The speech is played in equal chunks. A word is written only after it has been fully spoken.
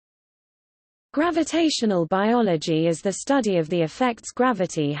Gravitational biology is the study of the effects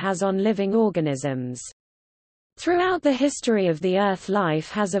gravity has on living organisms. Throughout the history of the Earth,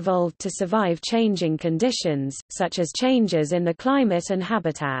 life has evolved to survive changing conditions, such as changes in the climate and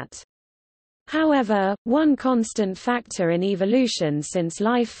habitat. However, one constant factor in evolution since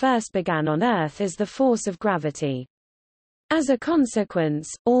life first began on Earth is the force of gravity. As a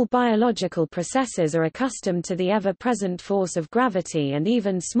consequence, all biological processes are accustomed to the ever-present force of gravity, and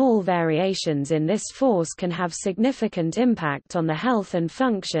even small variations in this force can have significant impact on the health and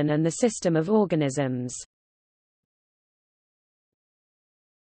function and the system of organisms.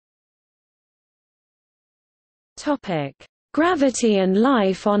 Topic: Gravity and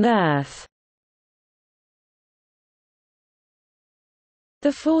life on Earth.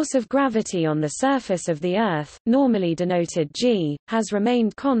 The force of gravity on the surface of the Earth, normally denoted g, has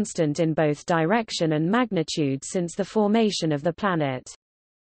remained constant in both direction and magnitude since the formation of the planet.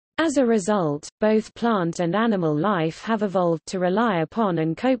 As a result, both plant and animal life have evolved to rely upon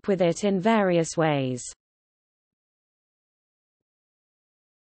and cope with it in various ways.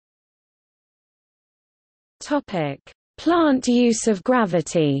 Topic: Plant use of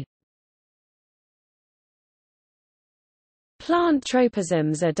gravity. Plant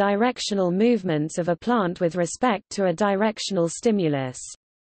tropisms are directional movements of a plant with respect to a directional stimulus.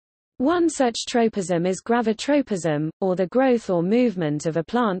 One such tropism is gravitropism, or the growth or movement of a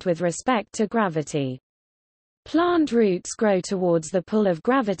plant with respect to gravity. Plant roots grow towards the pull of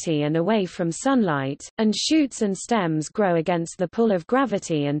gravity and away from sunlight, and shoots and stems grow against the pull of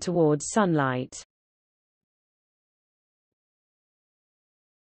gravity and towards sunlight.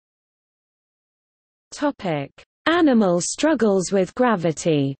 Animal struggles with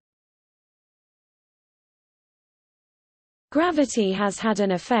gravity. Gravity has had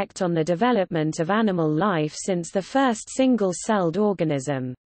an effect on the development of animal life since the first single-celled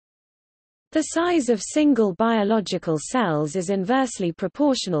organism. The size of single biological cells is inversely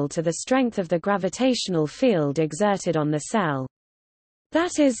proportional to the strength of the gravitational field exerted on the cell.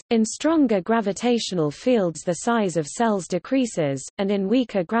 That is, in stronger gravitational fields the size of cells decreases, and in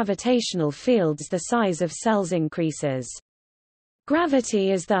weaker gravitational fields the size of cells increases.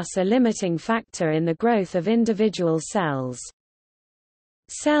 Gravity is thus a limiting factor in the growth of individual cells.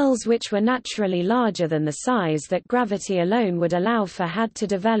 Cells which were naturally larger than the size that gravity alone would allow for had to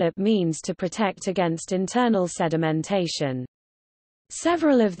develop means to protect against internal sedimentation.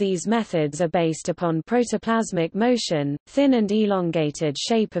 Several of these methods are based upon protoplasmic motion, thin and elongated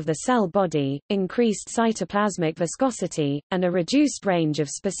shape of the cell body, increased cytoplasmic viscosity, and a reduced range of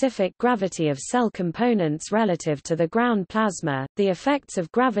specific gravity of cell components relative to the ground plasma. The effects of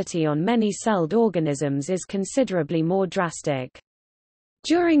gravity on many celled organisms is considerably more drastic.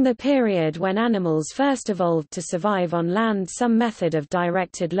 During the period when animals first evolved to survive on land, some method of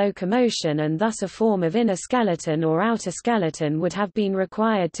directed locomotion and thus a form of inner skeleton or outer skeleton would have been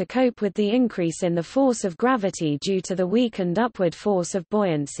required to cope with the increase in the force of gravity due to the weakened upward force of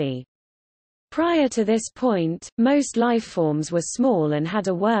buoyancy. Prior to this point, most lifeforms were small and had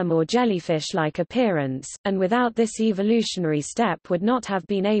a worm or jellyfish-like appearance, and without this evolutionary step would not have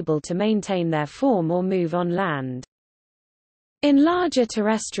been able to maintain their form or move on land. In larger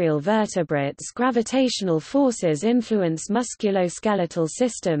terrestrial vertebrates, gravitational forces influence musculoskeletal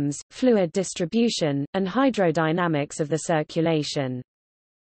systems, fluid distribution, and hydrodynamics of the circulation.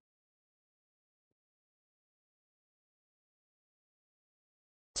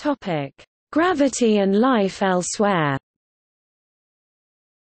 Topic: Gravity and life elsewhere.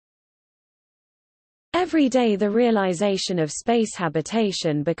 Every day the realization of space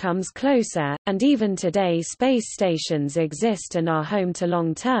habitation becomes closer, and even today space stations exist and are home to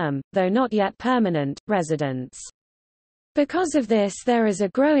long-term, though not yet permanent, residents. Because of this, there is a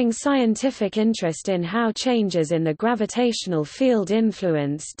growing scientific interest in how changes in the gravitational field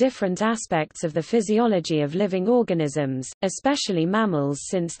influence different aspects of the physiology of living organisms, especially mammals,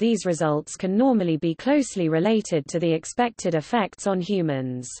 since these results can normally be closely related to the expected effects on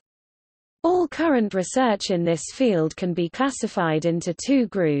humans. All current research in this field can be classified into two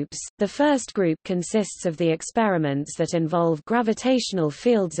groups. The first group consists of the experiments that involve gravitational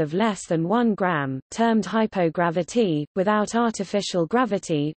fields of less than 1 gram, termed hypogravity, without artificial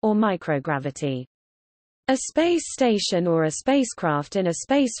gravity, or microgravity. A space station or a spacecraft in a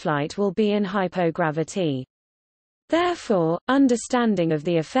spaceflight will be in hypogravity. Therefore, understanding of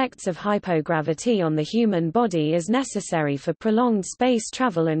the effects of hypogravity on the human body is necessary for prolonged space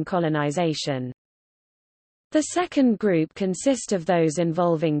travel and colonization. The second group consists of those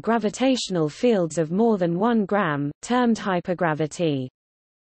involving gravitational fields of more than 1 gram, termed hypergravity.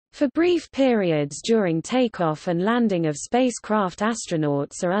 For brief periods during takeoff and landing of spacecraft,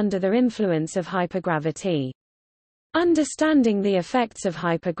 astronauts are under the influence of hypergravity. Understanding the effects of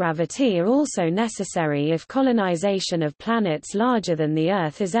hypergravity are also necessary if colonization of planets larger than the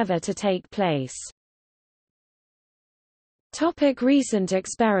Earth is ever to take place. Recent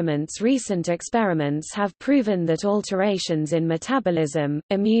experiments. Recent experiments have proven that alterations in metabolism,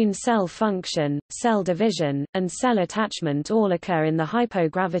 immune cell function, cell division, and cell attachment all occur in the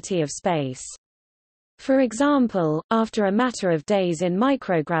hypogravity of space. For example, after a matter of days in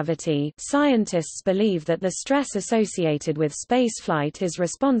microgravity, scientists believe that the stress associated with spaceflight is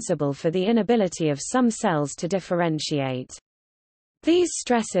responsible for the inability of some cells to differentiate. These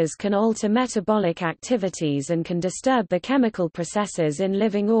stresses can alter metabolic activities and can disturb the chemical processes in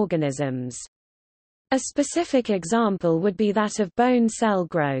living organisms. A specific example would be that of bone cell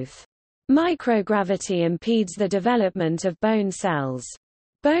growth. Microgravity impedes the development of bone cells.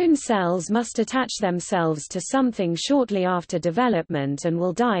 Bone cells must attach themselves to something shortly after development and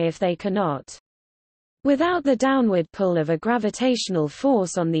will die if they cannot. Without the downward pull of a gravitational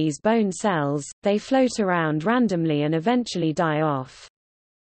force on these bone cells, they float around randomly and eventually die off.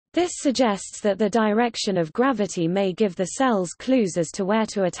 This suggests that the direction of gravity may give the cells clues as to where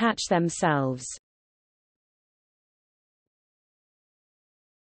to attach themselves.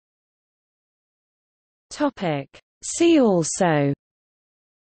 See also: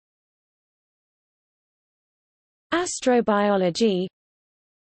 astrobiology,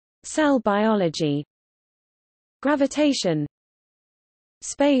 cell biology, gravitation,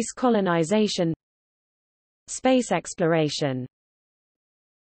 space colonization, space exploration.